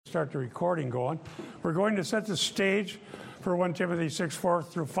Start the recording going. We're going to set the stage for 1 Timothy 6:4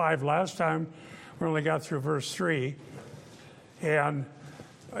 through 5. Last time we only got through verse 3. And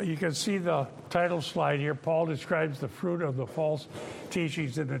you can see the title slide here. Paul describes the fruit of the false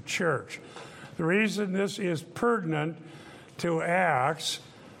teachings in the church. The reason this is pertinent to Acts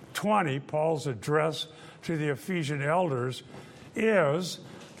 20, Paul's address to the Ephesian elders, is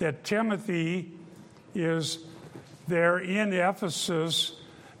that Timothy is there in Ephesus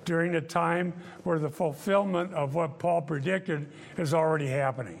during a time where the fulfillment of what Paul predicted is already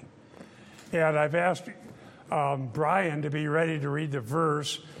happening. And I've asked Brian to be ready to read the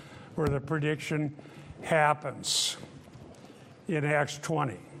verse where the prediction happens in Acts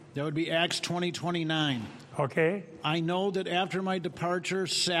 20. That would be Acts 20:29. Okay. I know that after my departure,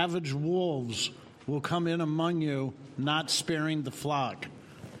 savage wolves will come in among you, not sparing the flock.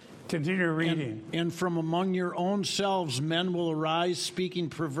 Continue reading. And from among your own selves men will arise, speaking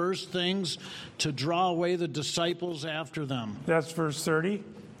perverse things to draw away the disciples after them. That's verse 30?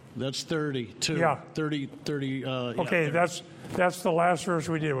 That's 32. Yeah. 30. Okay, yeah, that's the last verse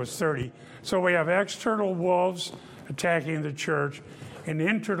we did, was 30. So we have external wolves attacking the church and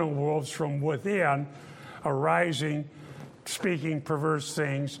internal wolves from within arising, speaking perverse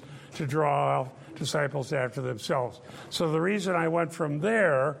things to draw disciples after themselves. So the reason I went from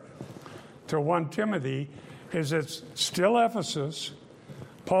there to 1 Timothy is it's still Ephesus.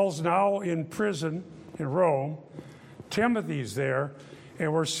 Paul's now in prison in Rome. Timothy's there,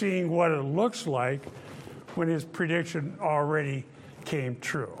 and we're seeing what it looks like when his prediction already came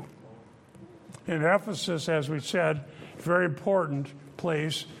true. In Ephesus, as we said, very important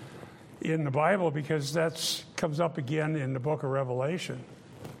place in the Bible because that comes up again in the book of Revelation.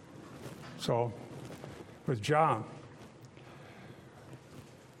 So, with John.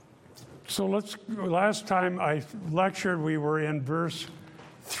 So last time I lectured, we were in verse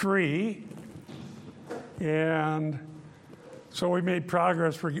 3, and so we made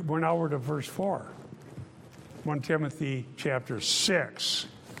progress. We're now to verse 4, 1 Timothy chapter 6.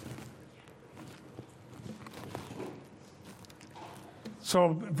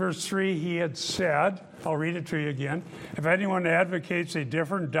 So verse 3, he had said, I'll read it to you again, if anyone advocates a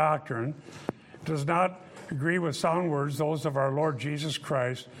different doctrine, does not agree with sound words, those of our Lord Jesus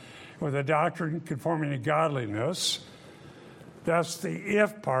Christ, with a doctrine conforming to godliness. That's the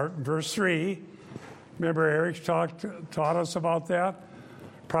if part. Verse 3, remember Eric taught us about that?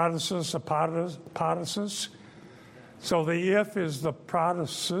 Protasis, apodosis. So the if is the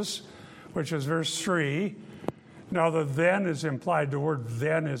protasis, which is verse 3. Now the then is implied. The word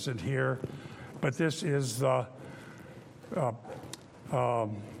then isn't here, but this is the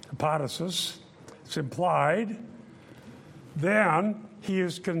apodosis. It's implied. Then he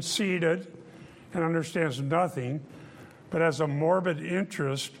is conceited and understands nothing, but has a morbid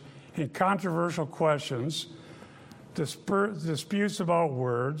interest in controversial questions, disputes about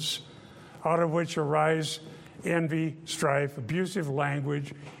words, out of which arise envy, strife, abusive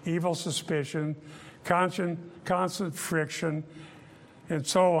language, evil suspicion, constant friction, and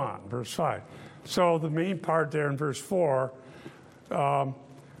so on. Verse 5. So the main part there in verse 4,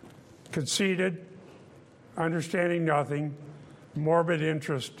 conceited, understanding nothing, morbid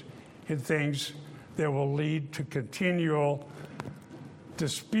interest in things that will lead to continual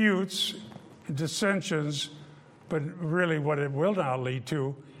disputes and dissensions, but really what it will not lead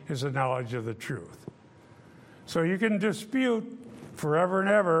to is the knowledge of the truth. So you can dispute forever and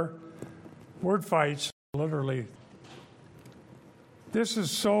ever, word fights, literally. This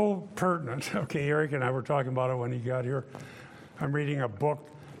is so pertinent. Okay, Eric and I were talking about it when he got here. I'm reading a book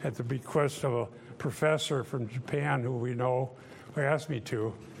at the bequest of a professor from Japan who we know, who asked me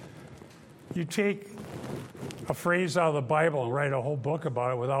to. You take a phrase out of the Bible and write a whole book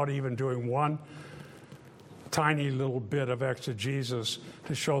about it without even doing one tiny little bit of exegesis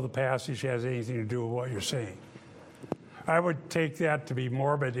to show the passage has anything to do with what you're saying. I would take that to be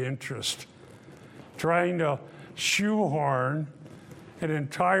morbid interest, trying to shoehorn an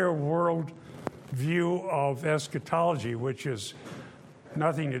entire world view of eschatology, which is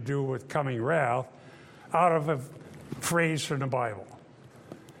nothing to do with coming wrath, out of a phrase from the Bible.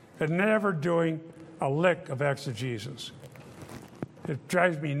 And never doing a lick of exegesis. It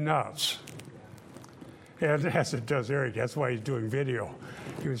drives me nuts. And as it does Eric, that's why he's doing video.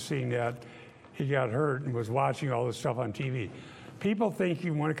 He was seeing that. He got hurt and was watching all this stuff on TV. People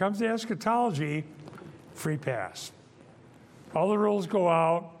thinking when it comes to eschatology, free pass. All the rules go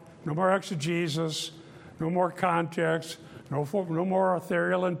out, no more exegesis, no more context, no more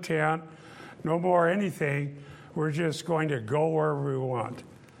ethereal intent, no more anything. We're just going to go wherever we want.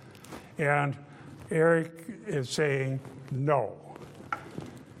 And Eric is saying no.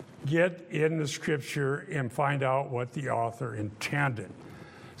 get in the Scripture and find out what the author intended.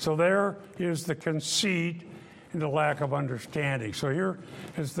 So there is the conceit and the lack of understanding. So here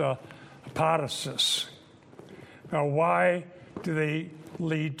is the hypothesis. Now, why do they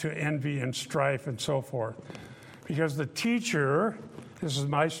lead to envy and strife and so forth? Because the teacher, this is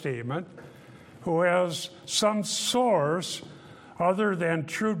my statement, who has some source other than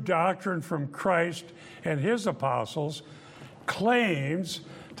true doctrine from Christ and his apostles, claims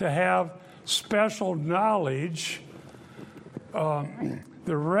to have special knowledge.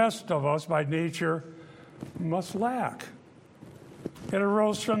 The rest of us, by nature, must lack. It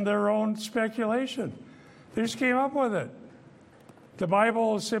arose from their own speculation. They just came up with it. The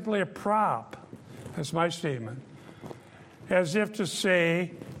Bible is simply a prop. That's my statement. As if to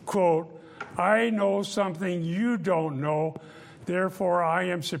say, quote, I know something you don't know, therefore I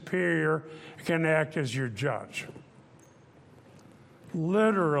am superior and can act as your judge.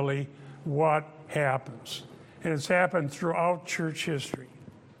 Literally what happens. And it's happened throughout church history.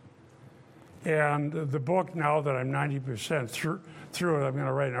 And the book, now that I'm 90% through it, I'm going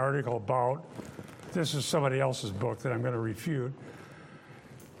to write an article about. This is somebody else's book that I'm going to refute.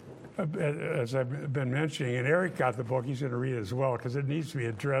 As I've been mentioning, and Eric got the book, he's going to read it as well, because it needs to be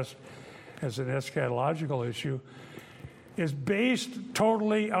addressed as an eschatological issue, is based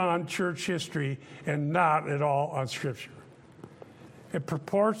totally on church history and not at all on Scripture. It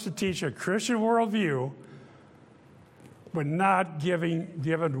purports to teach a Christian worldview, but not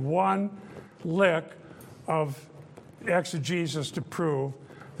given one lick of exegesis to prove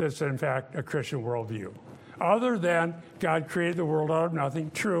that it's in fact a Christian worldview. Other than God created the world out of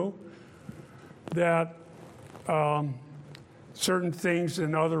nothing, true, that certain things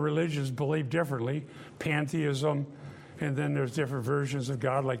in other religions believe differently, pantheism, and then there's different versions of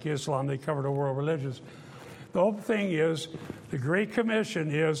God like Islam, they cover the world religions. The whole thing is, the Great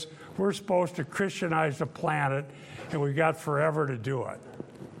Commission is we're supposed to Christianize the planet, and we've got forever to do it.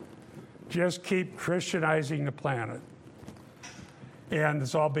 Just keep Christianizing the planet. And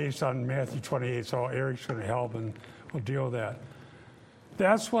it's all based on Matthew 28, so Eric's going to help, and we'll deal with that.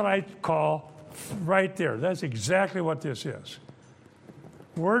 That's what I call, right there, that's exactly what this is.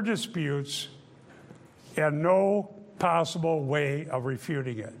 Word disputes and no possible way of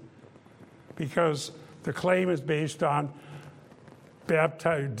refuting it. Because the claim is based on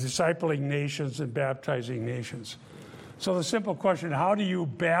discipling nations and baptizing nations. So the simple question, how do you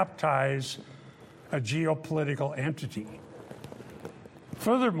baptize a geopolitical entity?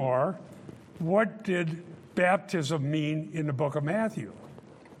 Furthermore, what did baptism mean in the book of Matthew?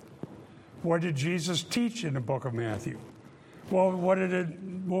 What did Jesus teach in the book of Matthew? Well,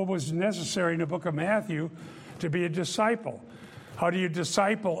 what was necessary in the book of Matthew to be a disciple? How do you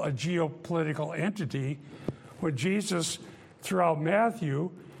disciple a geopolitical entity when Jesus, throughout Matthew,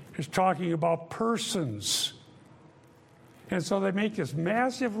 is talking about persons? And so they make this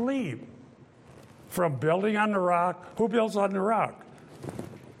massive leap from building on the rock. Who builds on the rock?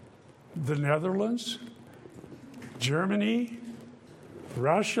 The Netherlands, Germany,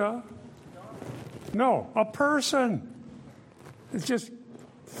 Russia. No, a person. It's just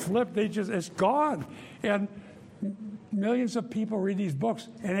flipped. It's gone. And millions of people read these books,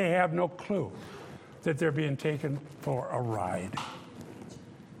 and they have no clue that they're being taken for a ride.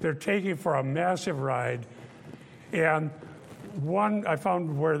 They're taken for a massive ride. And I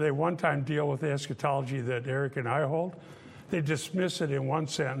found where they one time deal with the eschatology that Eric and I hold, they dismiss it in one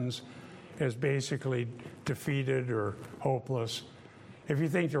sentence as basically defeated or hopeless. If you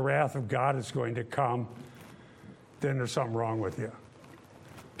think the wrath of God is going to come, then there's something wrong with you.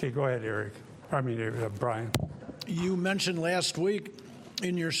 Okay, go ahead, Eric. Brian. You mentioned last week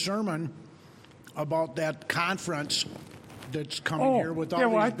in your sermon about that conference that's coming here with all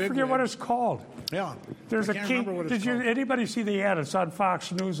these big I forget what it's called. Yeah. There's a king. Anybody see the ad? It's on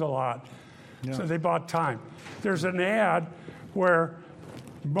Fox News a lot. Yeah. So they bought time. There's an ad where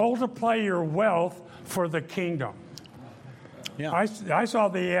multiply your wealth for the kingdom. Yeah. I saw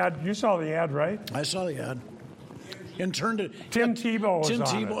the ad. You saw the ad, right? I saw the ad. And turned it. Tim Tebow was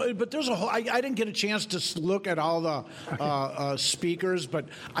on it. But there's a whole. I didn't get a chance to look at all the speakers, but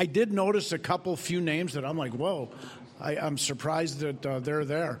I did notice a few names that I'm like, whoa. I'm surprised that they're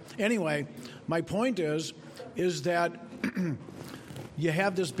there. Anyway, my point is that you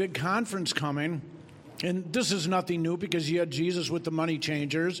have this big conference coming, and this is nothing new because you had Jesus with the money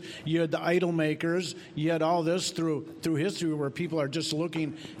changers, you had the idol makers, you had all this through history where people are just look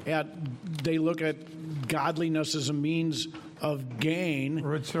at godliness as a means of gain.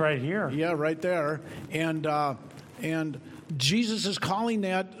 It's right here. Yeah, right there, and Jesus is calling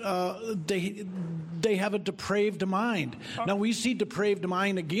that they have a depraved mind. Now, we see depraved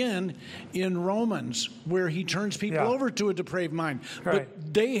mind again in Romans, where he turns people over to a depraved mind. Right.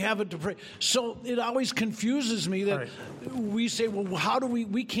 But they have a depraved... So it always confuses me that we say, well, how do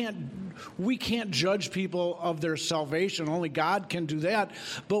we can't judge people of their salvation. Only God can do that.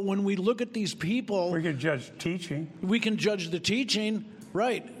 But when we look at these people... We can judge teaching. We can judge the teaching,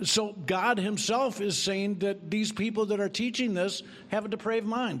 right. So God himself is saying that these people that are teaching this have a depraved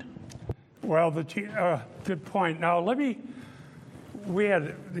mind. Well, good point. Now, we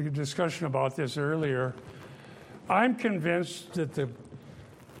had a discussion about this earlier. I'm convinced that the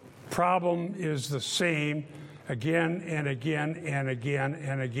problem is the same again and again and again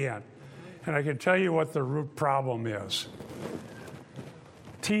and again. And I can tell you what the root problem is.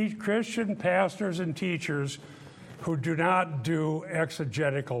 Christian pastors and teachers who do not do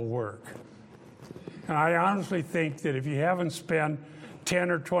exegetical work. And I honestly think that if you haven't spent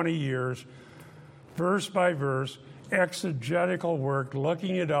 10 or 20 years, verse by verse, exegetical work,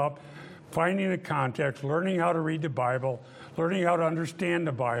 looking it up, finding the context, learning how to read the Bible, learning how to understand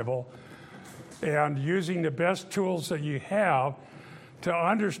the Bible, and using the best tools that you have to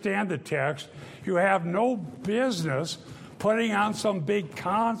understand the text, you have no business putting on some big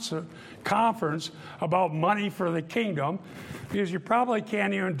conference about money for the kingdom, because you probably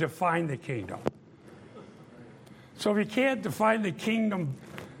can't even define the kingdom. So if you can't define the kingdom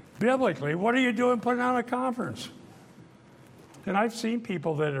biblically, what are you doing putting on a conference? And I've seen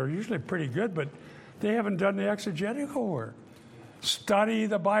people that are usually pretty good, but they haven't done the exegetical work. Study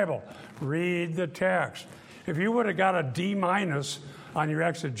the Bible. Read the text. If you would have got a D- on your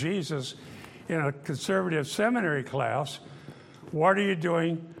exegesis in a conservative seminary class, what are you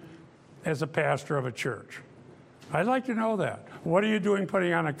doing as a pastor of a church? I'd like to know that. What are you doing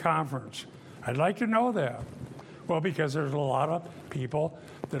putting on a conference? I'd like to know that. Well, because there's a lot of people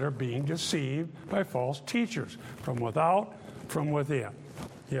that are being deceived by false teachers from without, from within.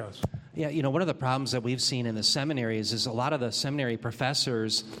 Yes. Yeah, you know, one of the problems that we've seen in the seminaries is a lot of the seminary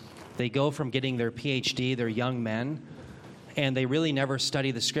professors, they go from getting their PhD, they're young men, and they really never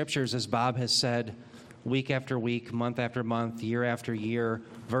study the scriptures, as Bob has said, week after week, month after month, year after year,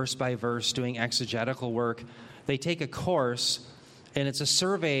 verse by verse, doing exegetical work. They take a course, and it's a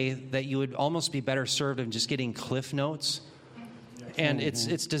survey that you would almost be better served in just getting cliff notes. And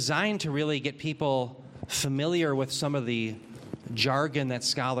it's designed to really get people familiar with some of the jargon that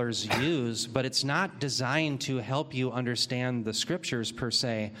scholars use, but it's not designed to help you understand the scriptures per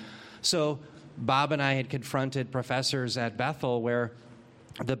se. So Bob and I had confronted professors at Bethel where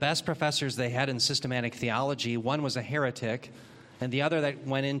the best professors they had in systematic theology, one was a heretic, and the other that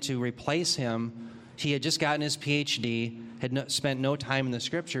went in to replace him, he had just gotten his PhD, had spent no time in the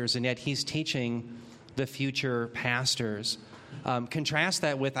scriptures, and yet he's teaching the future pastors. Contrast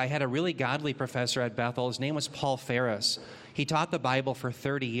that with, I had a really godly professor at Bethel. His name was Paul Ferris. He taught the Bible for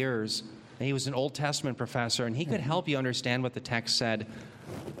 30 years, and he was an Old Testament professor, and he could help you understand what the text said.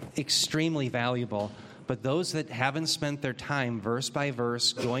 Extremely valuable. But those that haven't spent their time verse by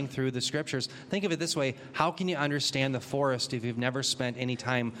verse going through the scriptures, think of it this way: how can you understand the forest if you've never spent any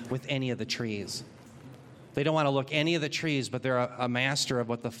time with any of the trees? They don't want to look any of the trees, but they're a master of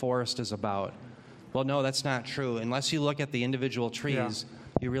what the forest is about. Well, no, that's not true. Unless you look at the individual trees,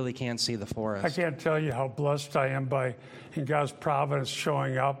 you really can't see the forest. I can't tell you how blessed I am in God's providence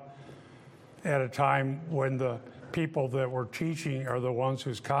showing up at a time when the people that were teaching are the ones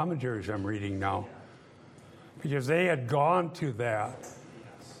whose commentaries I'm reading now. Because they had gone to that.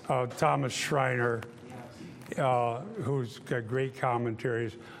 Thomas Schreiner, who's got great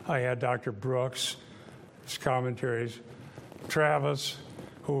commentaries. I had Dr. Brooks' commentaries. Travis,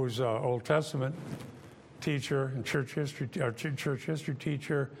 who's an Old Testament teacher and church history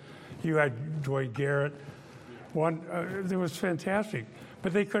teacher. You had Dwight Garrett. It was fantastic.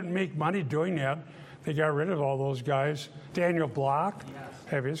 But they couldn't make money doing that. They got rid of all those guys. Daniel Block,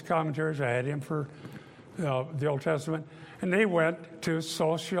 have his commentaries. I had him for the Old Testament. And they went to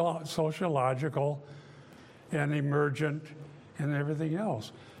sociological and emergent and everything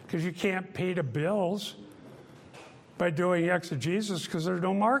else. Because you can't pay the bills by doing exegesis because there's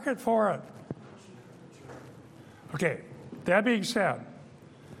no market for it. Okay, that being said,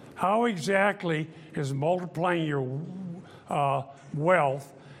 how exactly is multiplying your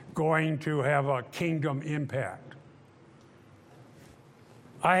wealth going to have a kingdom impact?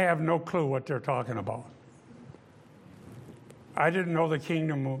 I have no clue what they're talking about. I didn't know the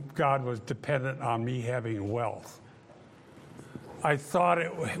kingdom of God was dependent on me having wealth. I thought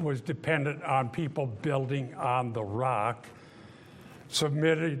it was dependent on people building on the rock,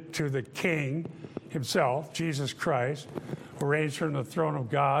 submitted to the King himself, Jesus Christ, who reigns from the throne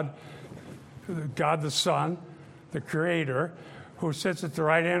of God, God the Son, the Creator, who sits at the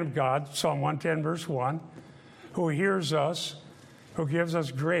right hand of God, Psalm 110, verse 1, who hears us, who gives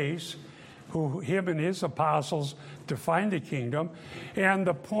us grace, who him and his apostles define the kingdom. And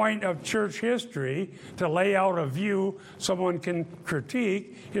the point of church history, to lay out a view someone can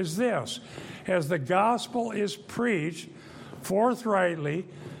critique, is this. As the gospel is preached forthrightly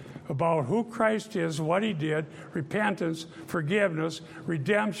about who Christ is, what he did, repentance, forgiveness,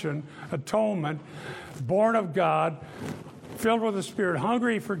 redemption, atonement, born of God, filled with the Spirit,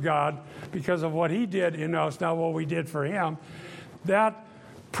 hungry for God because of what he did in us, not what we did for him, that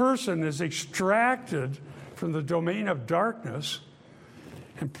person is extracted from the domain of darkness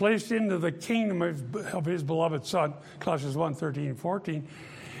and placed into the kingdom of his beloved Son, Colossians 1, 13, 14.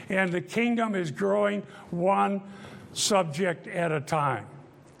 And the kingdom is growing one subject at a time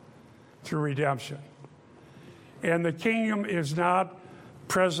through redemption. And the kingdom is not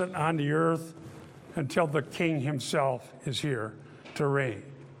present on the earth until the king himself is here to reign.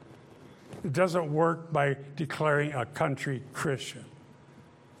 It doesn't work by declaring a country Christian,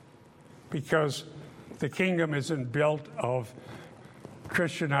 because the kingdom isn't built of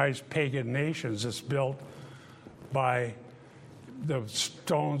Christianized pagan nations. It's built by the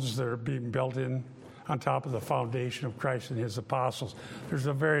stones that are being built in on top of the foundation of Christ and his apostles. There's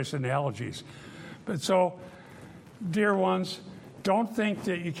the various analogies. But so, dear ones, don't think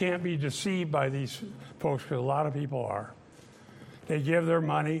that you can't be deceived by these folks, because a lot of people are. They give their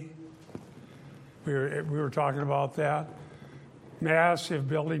money. We were talking about that. Massive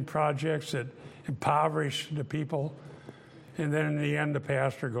building projects that impoverish the people. And then in the end, the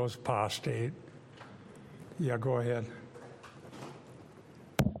pastor goes apostate. Yeah, go ahead.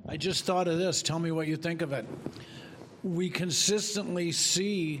 I just thought of this. Tell me what you think of it. We consistently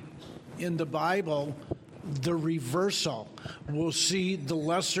see in the Bible the reversal. We'll see the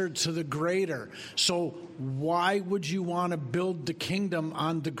lesser to the greater. So why would you want to build the kingdom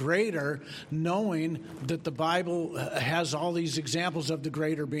on the greater, knowing that the Bible has all these examples of the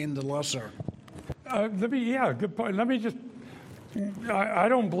greater being the lesser? Good point. Let me just, I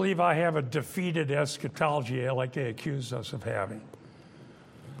don't believe I have a defeated eschatology like they accuse us of having.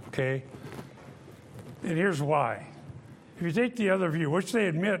 Okay? And here's why. If you take the other view, which they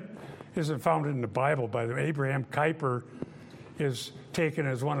admit isn't found in the Bible, by the way, Abraham Kuyper is taken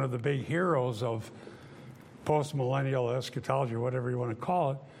as one of the big heroes of post-millennial eschatology, or whatever you want to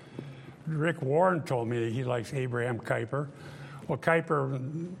call it. Rick Warren told me that he likes Abraham Kuyper. Well,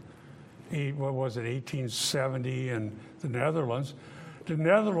 Kuyper, what was it, 1870 in the Netherlands. The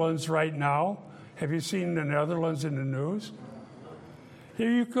Netherlands right now, have you seen the Netherlands in the news?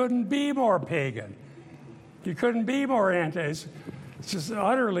 You couldn't be more pagan. You couldn't be more anti. It's just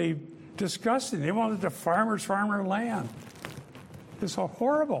utterly disgusting. They wanted the farmer land. It's so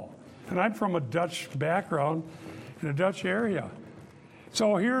horrible. And I'm from a Dutch background in a Dutch area.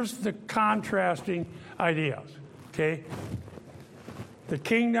 So here's the contrasting ideas, okay? The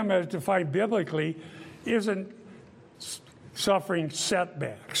kingdom, as defined biblically, isn't suffering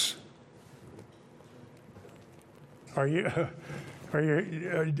setbacks. I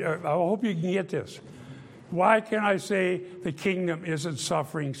hope you can get this. Why can I say the kingdom isn't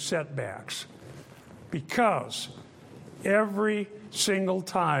suffering setbacks? Because every single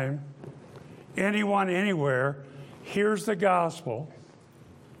time anyone anywhere hears the gospel,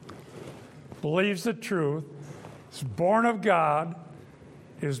 believes the truth, is born of God,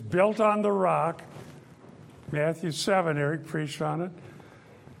 is built on the rock, Matthew 7, Eric preached on it,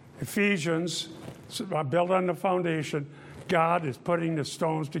 Ephesians, built on the foundation, God is putting the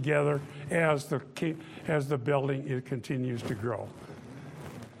stones together as the building continues to grow.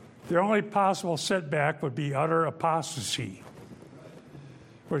 The only possible setback would be utter apostasy,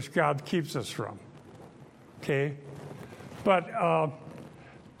 which God keeps us from. Okay? But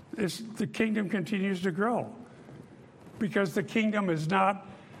the kingdom continues to grow, because the kingdom is not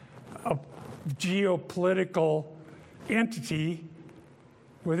a geopolitical entity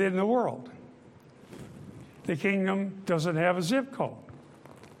within the world. The kingdom doesn't have a zip code.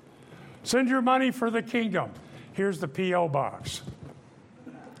 Send your money for the kingdom. Here's the P.O. box.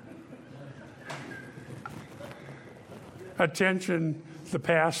 Attention, the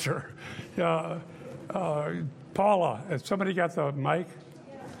pastor. Paula, has somebody got the mic?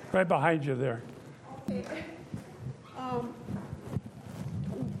 Right behind you there. Okay.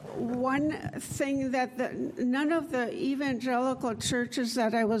 One thing that none of the evangelical churches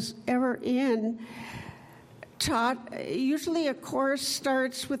that I was ever in taught, usually a course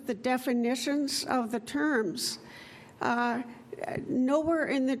starts with the definitions of the terms. nowhere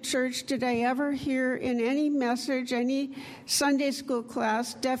in the church did I ever hear in any message, any Sunday school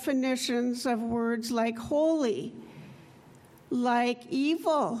class, definitions of words like holy, like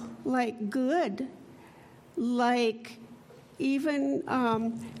evil, like good, like even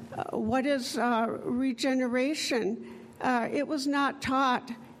what is regeneration. It was not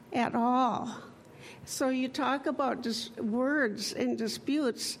taught at all. So you talk about words and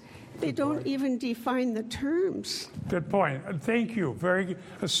disputes. They don't even define the terms. Good point. Thank you. Very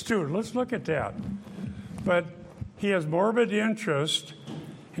astute. Let's look at that. But he has morbid interest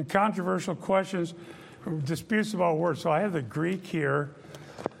in controversial questions, disputes about words. So I have the Greek here.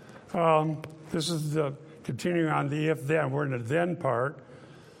 This is the continuing on the if-then. We're in the then part.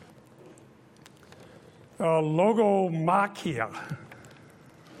 Logomachia.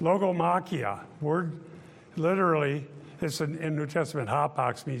 Logomachia. Word literally, it's in New Testament,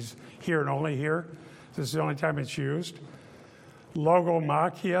 hapax means here and only here. This is the only time it's used.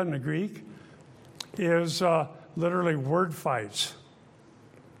 Logomachia in the Greek is literally word fights.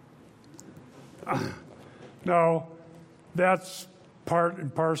 Now, that's part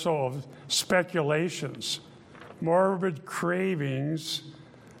and parcel of speculations, morbid cravings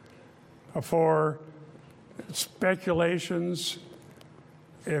for speculations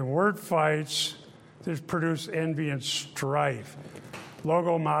and word fights that produce envy and strife.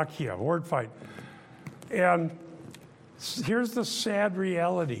 Logomachia, word fight. And here's the sad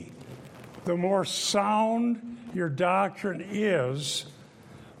reality. The more sound your doctrine is,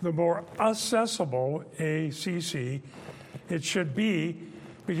 the more accessible, ACC, it should be,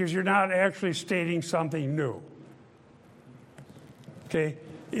 because you're not actually stating something new. Okay?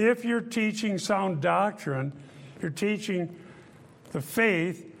 If you're teaching sound doctrine, you're teaching the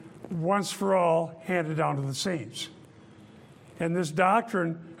faith once for all handed down to the saints. And this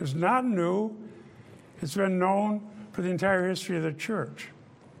doctrine is not new. It's been known for the entire history of the church.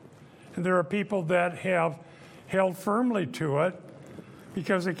 And there are people that have held firmly to it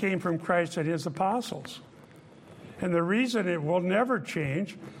because it came from Christ and his apostles. And the reason it will never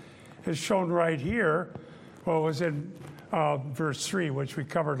change is shown right here. Well, it was in verse 3, which we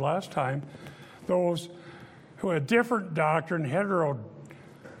covered last time. Those who had different doctrine, heterodox,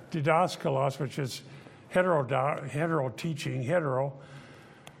 which is hetero teaching,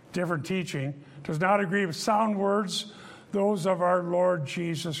 different teaching, does not agree with sound words, those of our Lord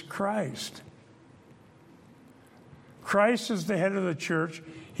Jesus Christ. Christ is the head of the church.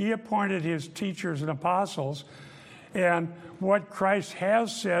 He appointed his teachers and apostles, and what Christ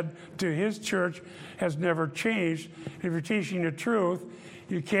has said to his church has never changed. If you're teaching the truth,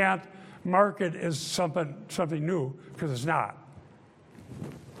 you can't mark it as something new, because it's not.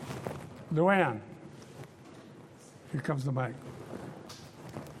 Luann, here comes the mic.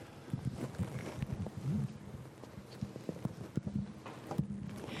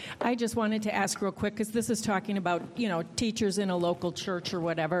 I just wanted to ask real quick, because this is talking about, teachers in a local church or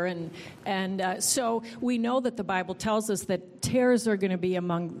whatever. And so we know that the Bible tells us that tares are going to be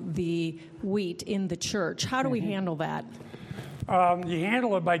among the wheat in the church. How do we handle that? You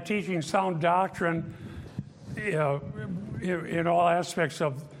handle it by teaching sound doctrine in all aspects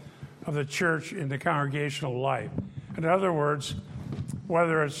of the church in the congregational life. In other words,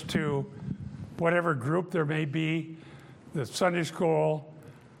 whether it's to whatever group there may be, the Sunday school,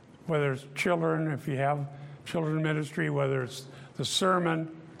 whether it's children, if you have children ministry, whether it's the sermon,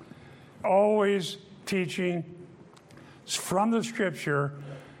 always teaching from the Scripture,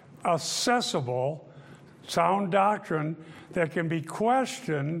 accessible, sound doctrine that can be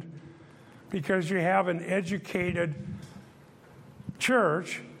questioned, because you have an educated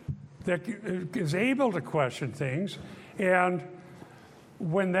church that is able to question things. And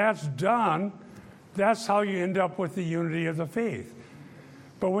when that's done, that's how you end up with the unity of the faith.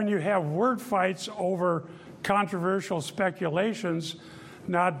 But when you have word fights over controversial speculations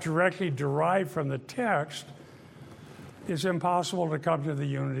not directly derived from the text, it's impossible to come to the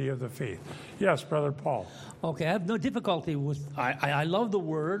unity of the faith. Yes, Brother Paul. Okay, I have no difficulty with, I love the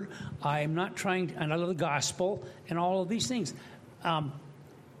word, I'm not trying, and I love the gospel, and all of these things.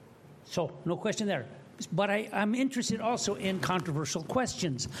 So, no question there. But I'm interested also in controversial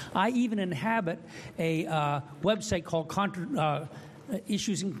questions. I even inhabit a website called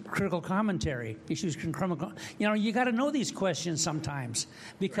Issues in Critical Commentary. You got to know these questions sometimes,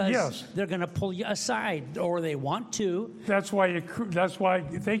 because they're going to pull you aside, or they want to. That's why.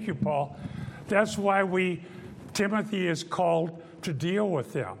 Thank you, Paul. That's why Timothy is called to deal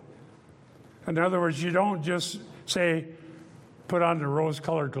with them. In other words, you don't just say, put on the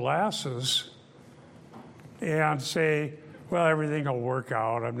rose-colored glasses and say, well, everything will work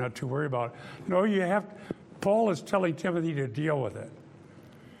out, I'm not too worried about it. No, you have Paul is telling Timothy to deal with it.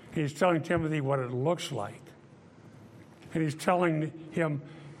 He's telling Timothy what it looks like. And he's telling him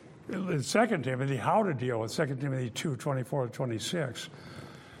in 2 Timothy how to deal with 2 Timothy 2:24-26.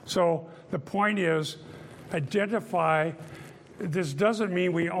 So the point is, identify. This doesn't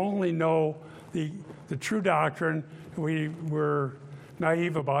mean we only know the true doctrine. We're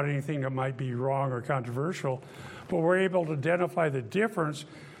naive about anything that might be wrong or controversial, but we're able to identify the difference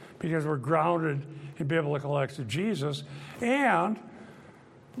because we're grounded in biblical exegesis, and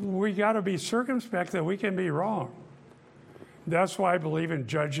we got to be circumspect that we can be wrong. That's why I believe in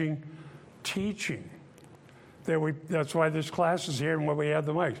judging teaching. That's why this class is here and why we have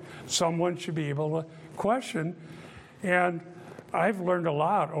the mics. Someone should be able to question, and I've learned a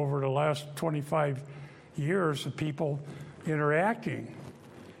lot over the last 25 years of people interacting.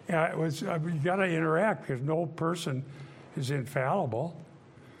 You got to interact because no person is infallible.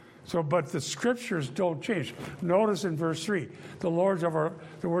 So, but the scriptures don't change. Notice in verse 3, the words of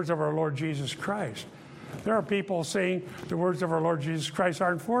our Lord Jesus Christ. There are people saying the words of our Lord Jesus Christ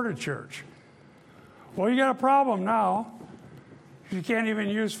aren't for the church. Well, you got a problem now. You can't even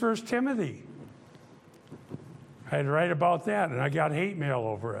use 1 Timothy. I had to write about that, and I got hate mail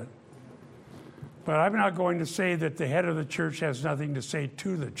over it. But I'm not going to say that the head of the church has nothing to say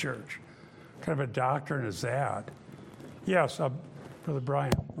to the church. What kind of a doctrine is that? Yes, Brother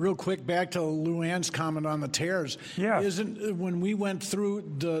Brian. Real quick, back to Luann's comment on the tares. Yeah. When we went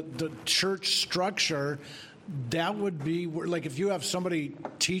through the church structure, that would be like if you have somebody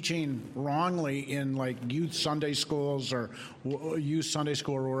teaching wrongly in like youth Sunday schools or youth Sunday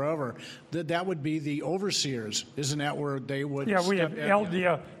school or wherever, that would be the overseers. Isn't that where they would? Yeah, we have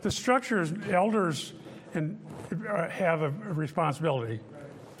the structures. Elders and have a responsibility,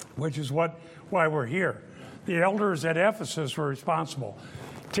 which is why we're here. The elders at Ephesus were responsible.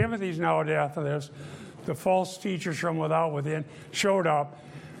 Timothy's now at Ephesus. The false teachers from without within showed up.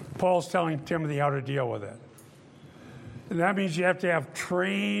 Paul's telling Timothy how to deal with it. And that means you have to have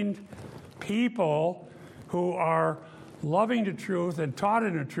trained people who are loving the truth and taught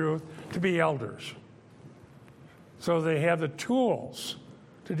in the truth to be elders. So they have the tools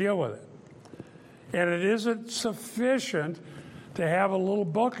to deal with it. And it isn't sufficient to have a little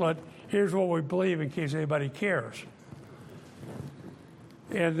booklet, here's what we believe in case anybody cares.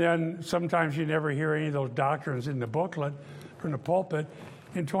 And then sometimes you never hear any of those doctrines in the booklet from the pulpit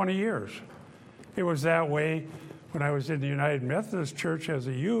in 20 years. It was that way when I was in the United Methodist Church as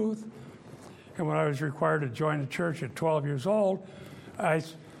a youth, and when I was required to join the church at 12 years old,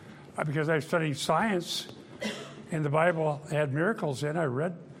 because I was studying science and the Bible had miracles in, I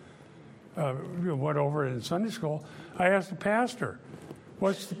read, went over it in Sunday school. I asked the pastor,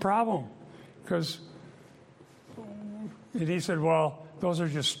 what's the problem? And he said, well, those are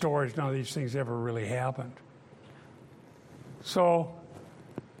just stories. None of these things ever really happened. So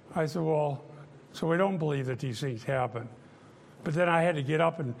I said, well, so we don't believe that these things happen. But then I had to get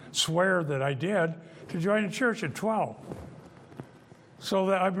up and swear that I did to join the church at 12. So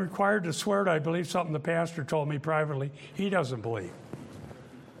that I'm required to swear that I believe something the pastor told me privately he doesn't believe.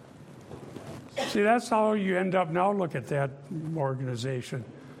 See, that's how you end up now. Look at that organization.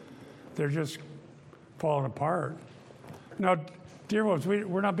 They're just falling apart. Now, dear ones,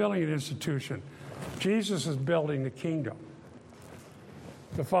 we're not building an institution. Jesus is building the kingdom.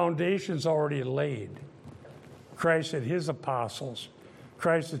 The foundation's already laid. Christ and his apostles.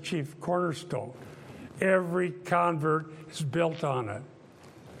 Christ the chief cornerstone. Every convert is built on it.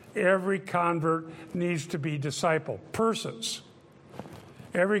 Every convert needs to be discipled. Persons.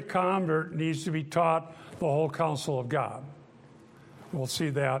 Every convert needs to be taught the whole counsel of God. We'll see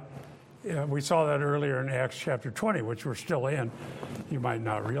that. We saw that earlier in Acts chapter 20, which we're still in. You might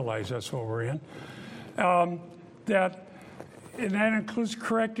not realize that's what we're in. And that includes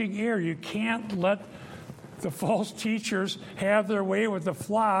correcting error. You can't let the false teachers have their way with the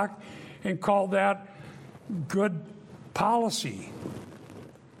flock and call that good policy.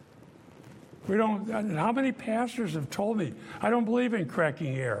 How many pastors have told me, I don't believe in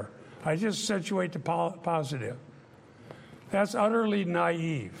correcting error. I just accentuate the positive. That's utterly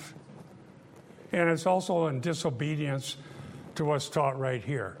naive. And it's also in disobedience to what's taught right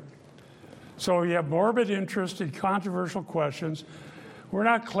here. So you have morbid interest in controversial questions. We're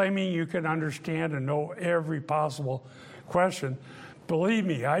not claiming you can understand and know every possible question. Believe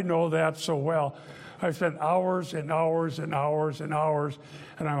me, I know that so well. I've spent hours and hours and hours and hours,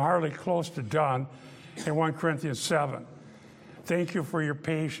 and I'm hardly close to done in 1 Corinthians 7. Thank you for your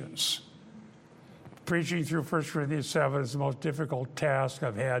patience. Preaching through 1 Corinthians 7 is the most difficult task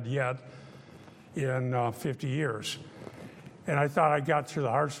I've had yet in 50 years. And I thought I got through the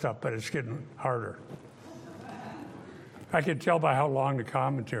hard stuff, but it's getting harder. I can tell by how long the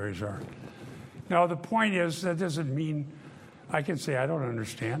commentaries are. Now, the point is, that doesn't mean I can say I don't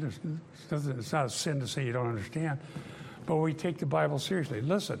understand. It's not a sin to say you don't understand. But we take the Bible seriously.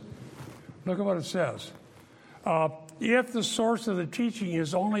 Listen, look at what it says. If the source of the teaching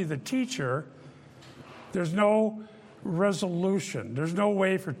is only the teacher, there's no resolution. There's no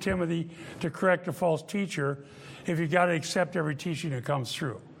way for Timothy to correct a false teacher if you got to accept every teaching that comes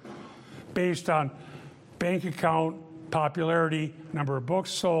through based on bank account, popularity, number of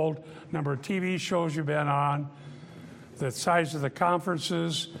books sold, number of TV shows you've been on, the size of the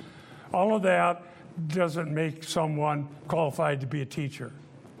conferences. All of that doesn't make someone qualified to be a teacher,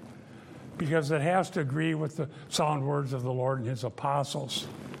 because it has to agree with the sound words of the Lord and his apostles.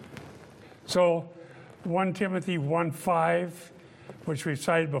 So 1 Timothy 1:5, which we've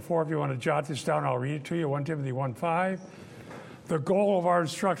cited before. If you want to jot this down, I'll read it to you. 1 Timothy 1:5. The goal of our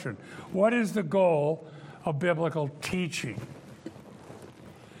instruction. What is the goal of biblical teaching?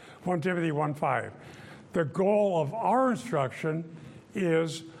 1 Timothy 1:5. The goal of our instruction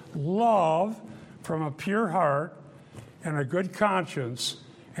is love from a pure heart and a good conscience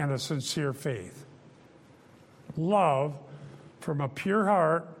and a sincere faith. Love from a pure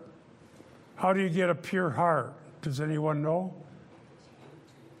heart. How do you get a pure heart? Does anyone know?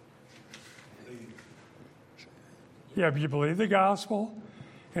 Yeah, but you believe the gospel?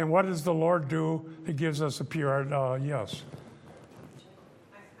 And what does the Lord do that gives us a pure heart? Yes.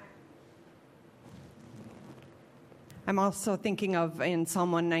 I'm also thinking of in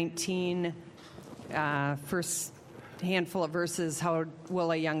Psalm 119, first handful of verses, how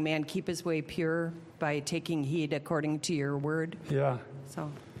will a young man keep his way pure? By taking heed according to your word. Yeah.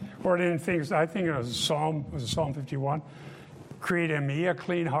 So, or in things, I think it was Psalm 51. Create in me a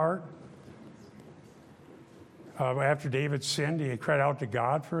clean heart. After David sinned, he cried out to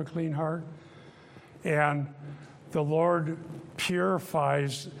God for a clean heart. And the Lord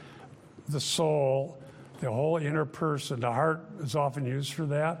purifies the soul, the whole inner person. The heart is often used for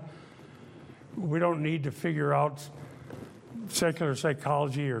that. We don't need to figure out secular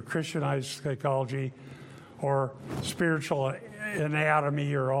psychology or Christianized psychology or spiritual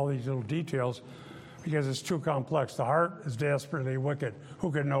anatomy or all these little details, because it's too complex. The heart is desperately wicked.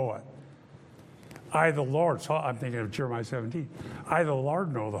 Who can know it? I, the Lord, so I'm thinking of Jeremiah 17. I, the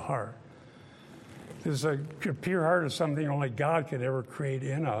Lord, know the heart. This a pure heart is something only God can ever create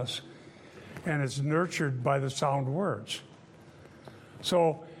in us, and it's nurtured by the sound words.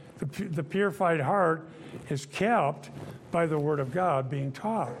 So the purified heart is kept by the Word of God being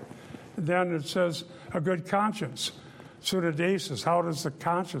taught. Then it says a good conscience. Pseudodesis, how does the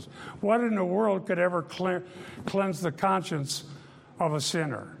conscience? What in the world could ever cleanse the conscience of a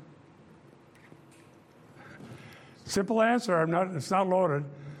sinner? Simple answer. It's not loaded.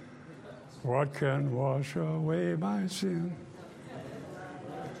 What can wash away my sin?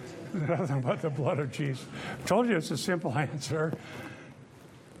 Nothing but the blood of Jesus. I told you it's a simple answer.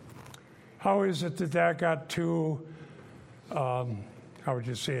 How is it that got too, how would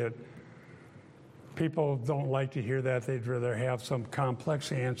you say it? People don't like to hear that. They'd rather have some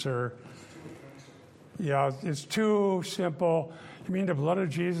complex answer. Yeah, it's too simple. You mean the blood of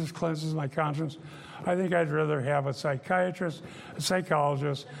Jesus cleanses my conscience? I think I'd rather have a psychiatrist, a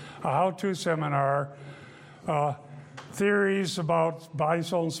psychologist, a how-to seminar, theories about body,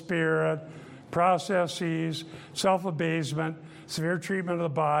 soul, and spirit, processes, self-abasement, severe treatment of the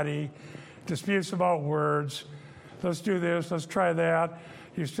body, disputes about words. Let's do this, let's try that.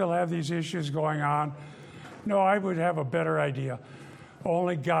 You still have these issues going on. No, I would have a better idea.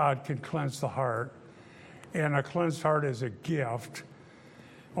 Only God can cleanse the heart, and a cleansed heart is a gift.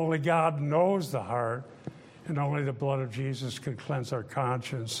 Only God knows the heart, and only the blood of Jesus can cleanse our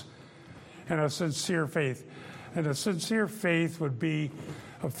conscience. And a sincere faith. And a sincere faith would be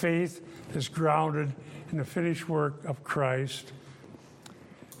a faith that's grounded in the finished work of Christ,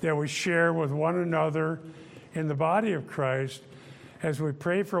 that we share with one another in the body of Christ as we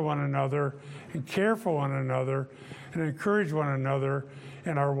pray for one another and care for one another and encourage one another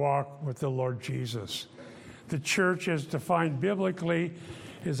in our walk with the Lord Jesus. The church, as defined biblically,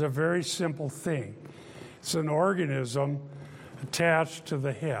 is a very simple thing. It's an organism attached to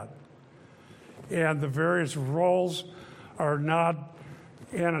the head. And the various roles are not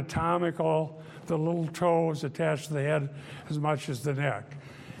anatomical. The little toe is attached to the head as much as the neck.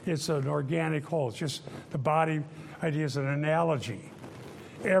 It's an organic whole. It's just the body idea is an analogy.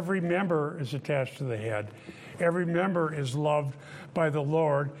 Every member is attached to the head. Every member is loved by the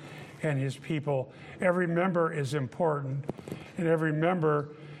Lord and his people. Every member is important, and every member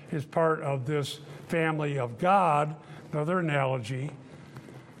is part of this family of God. Another analogy.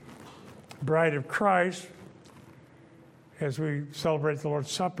 Bride of Christ, as we celebrate the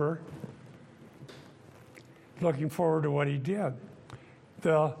Lord's Supper, looking forward to what he did.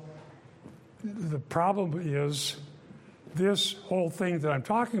 The problem is this whole thing that I'm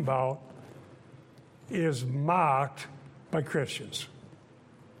talking about is mocked by Christians.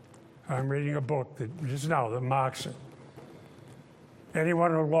 I'm reading a book that just now that mocks it.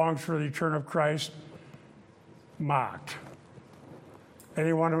 Anyone who longs for the return of Christ, mocked.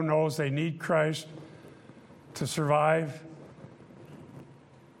 Anyone who knows they need Christ to survive,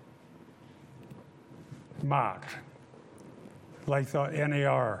 mocked. Like the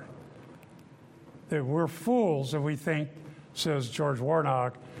NAR. That we're fools if we think, says George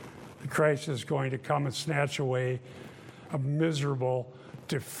Warnock, that Christ is going to come and snatch away a miserable,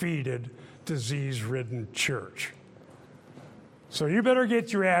 defeated, disease-ridden church. So you better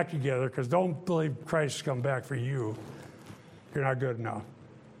get your act together, because don't believe Christ has come back for you. You're not good enough.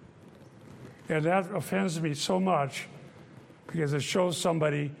 And that offends me so much, because it shows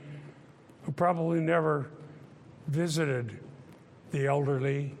somebody who probably never visited the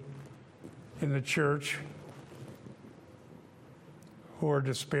elderly in the church, who are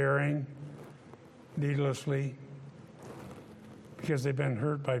despairing needlessly because they've been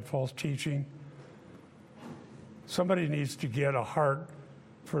hurt by false teaching. Somebody needs to get a heart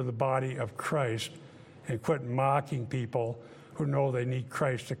for the body of Christ and quit mocking people who know they need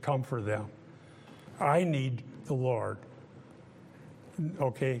Christ to come for them. I need the Lord.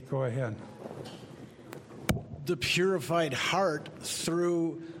 Okay, go ahead. The purified heart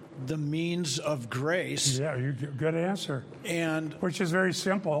through the means of grace. Yeah, good answer. And which is very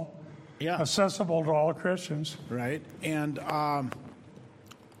simple, accessible to all Christians. Right. And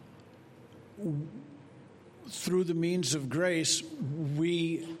through the means of grace,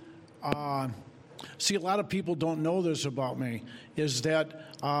 we see, a lot of people don't know this about me, is that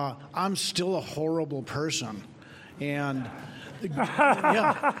I'm still a horrible person. And the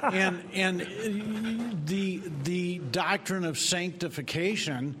doctrine of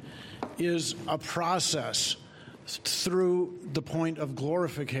sanctification is a process through the point of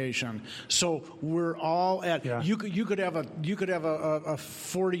glorification. So we're all at. Yeah. You could have a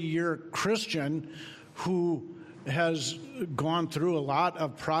 40-year Christian who has gone through a lot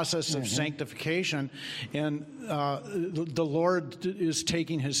of process of sanctification, and the Lord is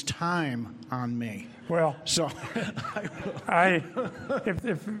taking His time on me. Well, so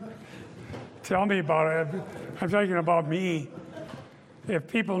if tell me about it. I'm talking about me. If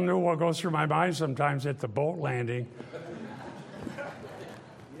people knew what goes through my mind sometimes at the boat landing,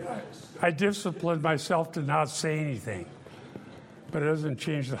 I disciplined myself to not say anything. But it doesn't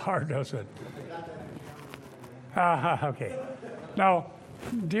change the heart, does it? Okay. Now,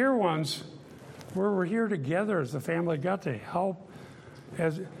 dear ones, we're here together as the family of God to help.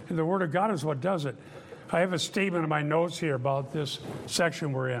 And the Word of God is what does it. I have a statement in my notes here about this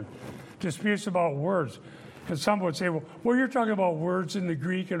section we're in. Disputes about words. And some would say, well, you're talking about words in the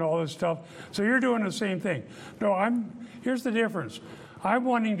Greek and all this stuff, so you're doing the same thing. No, here's the difference. I'm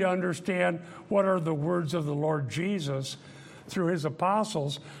wanting to understand what are the words of the Lord Jesus through his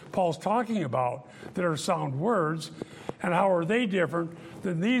apostles Paul's talking about that are sound words, and how are they different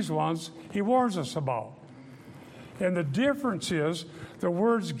than these ones he warns us about. And the difference is the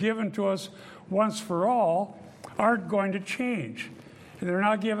words given to us once for all aren't going to change. And they're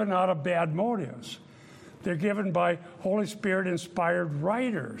not given out of bad motives. They're given by Holy Spirit-inspired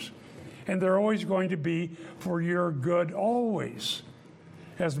writers. And they're always going to be for your good always.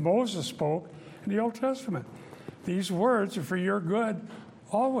 As Moses spoke in the Old Testament. These words are for your good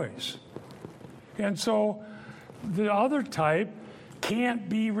always. And so the other type can't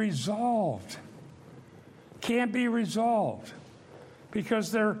be resolved. Can't be resolved.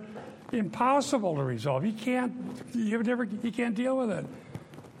 Because they're impossible to resolve. You can't deal with it.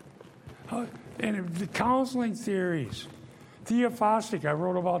 And the counseling theories, theophostic, I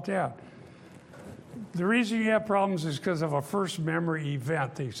wrote about that. The reason you have problems is because of a first memory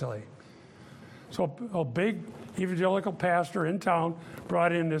event, they say. So a big evangelical pastor in town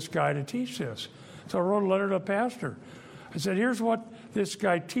brought in this guy to teach this. So I wrote a letter to the pastor. I said, here's what this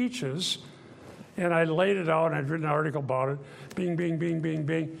guy teaches. And I laid it out, and I'd written an article about it. Bing, bing, bing, bing,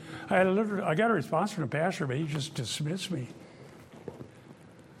 bing. I got a response from the pastor, but he just dismissed me.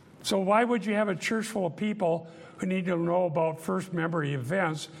 So why would you have a church full of people who need to know about first memory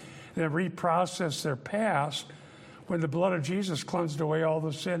events and reprocess their past when the blood of Jesus cleansed away all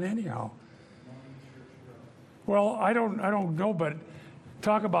the sin anyhow? Well, I don't know, but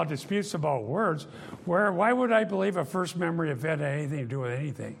talk about disputes about words. Why would I believe a first memory event had anything to do with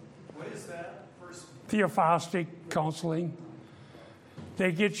anything? What is that? Theophostic counseling.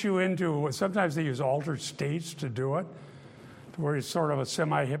 They get you into, sometimes they use altered states to do it. where it's sort of a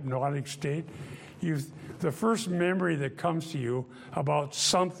semi-hypnotic state. The first memory that comes to you about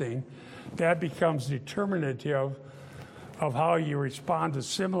something, that becomes determinative of how you respond to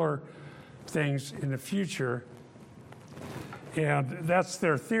similar things in the future. And that's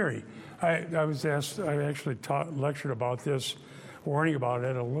their theory. I actually lectured about this, warning about it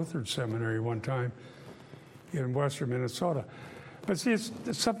at a Lutheran seminary one time in western Minnesota. But see, it's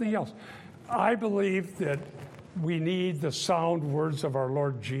something else. I believe that we need the sound words of our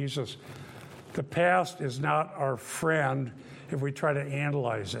Lord Jesus. The past is not our friend if we try to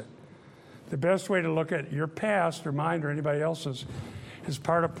analyze it. The best way to look at your past or mine or anybody else's is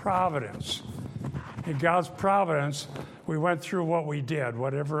part of providence. In God's providence, we went through what we did,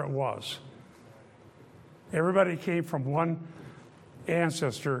 whatever it was. Everybody came from one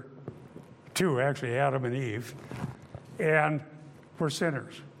ancestor, two actually, Adam and Eve, and we're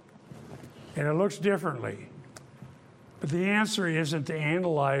sinners. And it looks differently. But the answer isn't to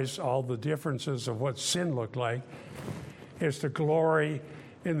analyze all the differences of what sin looked like. It's to glory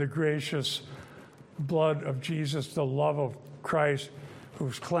in the gracious blood of Jesus, the love of Christ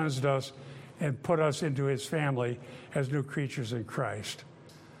who's cleansed us and put us into his family as new creatures in Christ,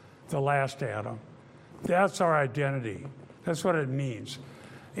 the last Adam. That's our identity. That's what it means.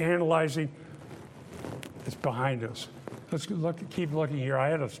 Analyzing, it's behind us. Let's keep looking here. I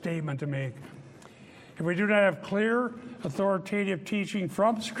had a statement to make. If we do not have clear, authoritative teaching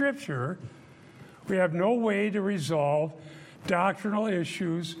from Scripture, we have no way to resolve doctrinal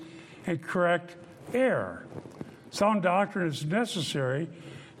issues and correct error. Sound doctrine is necessary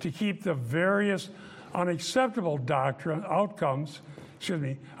to keep the various unacceptable outcomes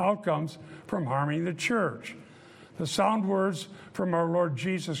from harming the church. The sound words from our Lord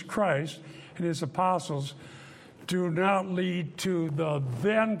Jesus Christ and his apostles do not lead to the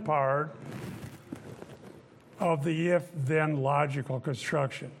then part of the if-then logical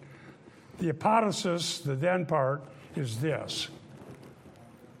construction. The apodosis, the then part, is this.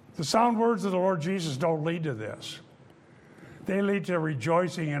 The sound words of the Lord Jesus don't lead to this. They lead to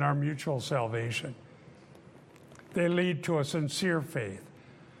rejoicing in our mutual salvation. They lead to a sincere faith,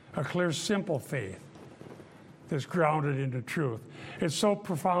 a clear, simple faith that's grounded in the truth. It's so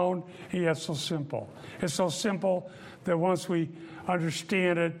profound and yet so simple. It's so simple that once we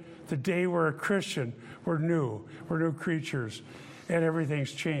understand it, the day we're a Christian, we're new creatures, and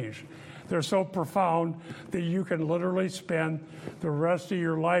everything's changed. They're so profound that you can literally spend the rest of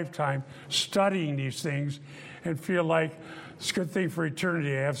your lifetime studying these things and feel like it's a good thing for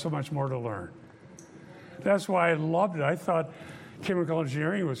eternity. I have so much more to learn. That's why I loved it. I thought chemical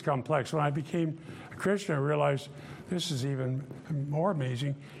engineering was complex. When I became a Christian, I realized this is even more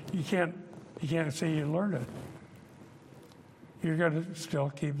amazing. You can't say you learned it. You're going to still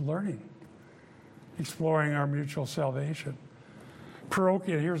keep learning, exploring our mutual salvation.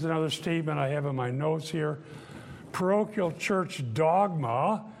 Parochial, here's another statement I have in my notes here. Parochial church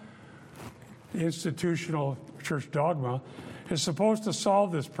dogma, institutional church dogma, is supposed to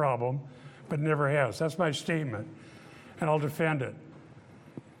solve this problem, but never has. That's my statement, and I'll defend it.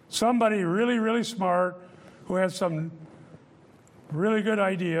 Somebody really, really smart who has some really good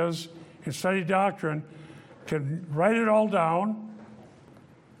ideas and study doctrine can write it all down,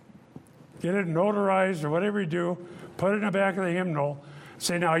 get it notarized or whatever you do, put it in the back of the hymnal,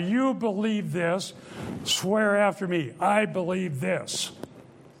 say, now you believe this, swear after me, I believe this.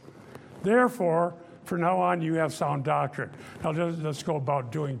 Therefore, from now on, you have sound doctrine. Now let's go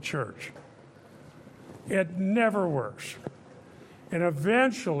about doing church. It never works. And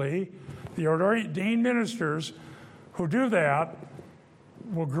eventually, the ordained ministers who do that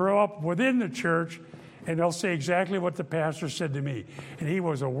will grow up within the church and they'll say exactly what the pastor said to me. And he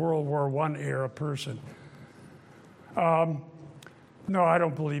was a World War I era person. No, I